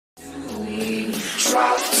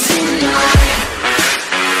drop tonight.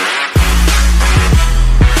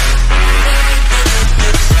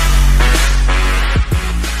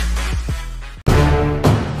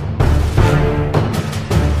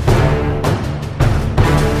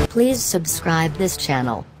 Please subscribe this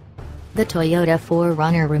channel. The Toyota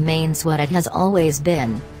 4Runner remains what it has always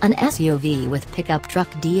been, an SUV with pickup truck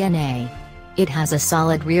DNA. It has a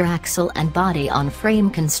solid rear axle and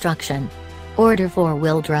body-on-frame construction. Order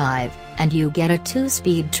 4-wheel drive, and you get a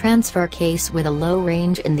 2-speed transfer case with a low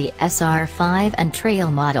range in the SR5 and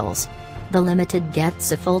Trail models. The Limited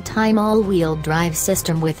gets a full-time all-wheel drive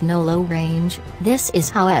system with no low range. This is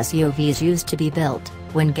how SUVs used to be built,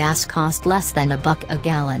 when gas cost less than $1 a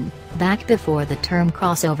gallon, back before the term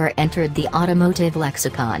crossover entered the automotive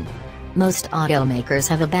lexicon. Most automakers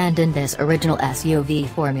have abandoned this original SUV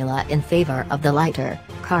formula in favor of the lighter,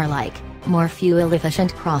 car-like, more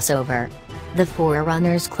fuel-efficient crossover. The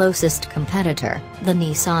 4Runner's closest competitor, the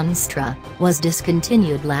Nissan Xterra, was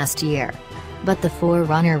discontinued last year. But the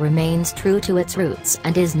 4Runner remains true to its roots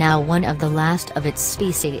and is now one of the last of its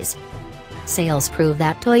species. Sales prove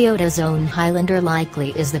that Toyota's own Highlander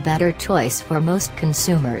likely is the better choice for most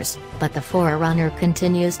consumers, but the 4Runner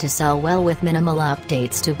continues to sell well with minimal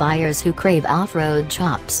updates to buyers who crave off-road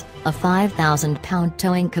chops, a 5,000-pound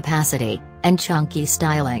towing capacity, and chunky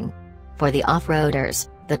styling. For the off-roaders,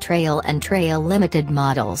 the Trail and Trail Limited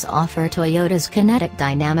models offer Toyota's Kinetic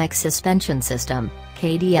dynamic suspension system,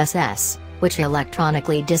 KDSS, which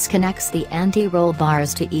electronically disconnects the anti-roll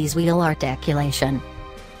bars to ease wheel articulation.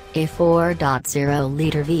 A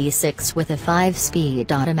 4.0-liter V6 with a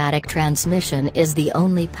 5-speed automatic transmission is the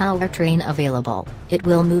only powertrain available. It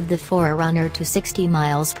will move the 4Runner to 60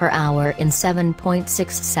 miles per hour in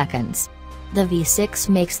 7.6 seconds. The V6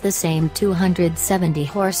 makes the same 270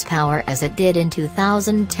 horsepower as it did in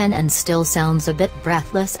 2010 and still sounds a bit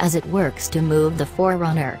breathless as it works to move the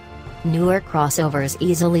 4Runner. Newer crossovers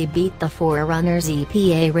easily beat the 4Runner's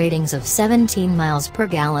EPA ratings of 17 miles per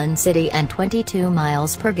gallon city and 22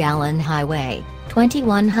 miles per gallon highway,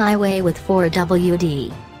 21 highway with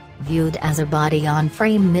 4WD. Viewed as a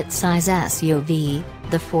body-on-frame midsize SUV,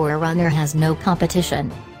 the 4Runner has no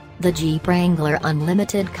competition. The Jeep Wrangler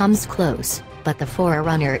Unlimited comes close, but the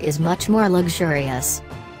 4Runner is much more luxurious.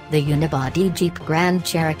 The unibody Jeep Grand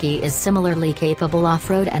Cherokee is similarly capable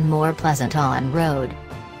off-road and more pleasant on-road.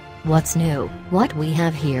 What's new? What we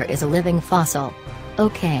have here is a living fossil.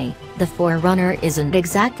 Okay, the 4Runner isn't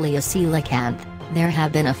exactly a coelacanth. There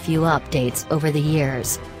have been a few updates over the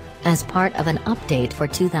years. As part of an update for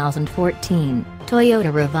 2014,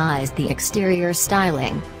 Toyota revised the exterior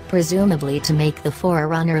styling, presumably to make the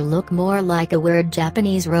 4Runner look more like a weird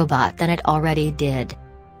Japanese robot than it already did.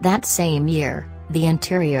 That same year, the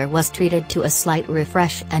interior was treated to a slight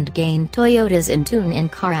refresh and gained Toyota's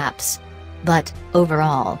in-tune-in-car apps. But,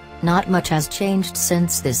 overall, not much has changed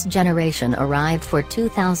since this generation arrived for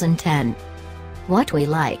 2010. What we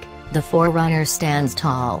like, the 4Runner stands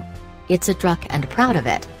tall. It's a truck and proud of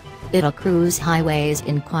it. It'll cruise highways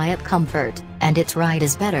in quiet comfort, and its ride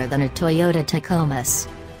is better than a Toyota Tacoma's.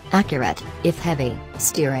 Accurate, if heavy,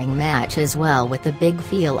 steering matches well with the big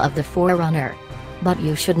feel of the 4Runner. But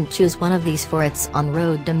you shouldn't choose one of these for its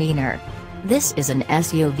on-road demeanor. This is an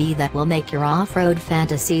SUV that will make your off-road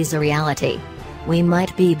fantasies a reality. We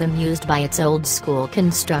might be bemused by its old-school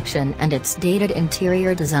construction and its dated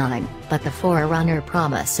interior design, but the 4Runner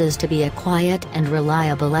promises to be a quiet and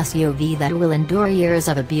reliable SUV that will endure years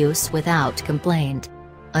of abuse without complaint.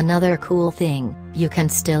 Another cool thing, you can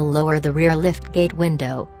still lower the rear liftgate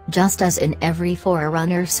window, just as in every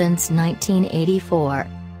 4Runner since 1984.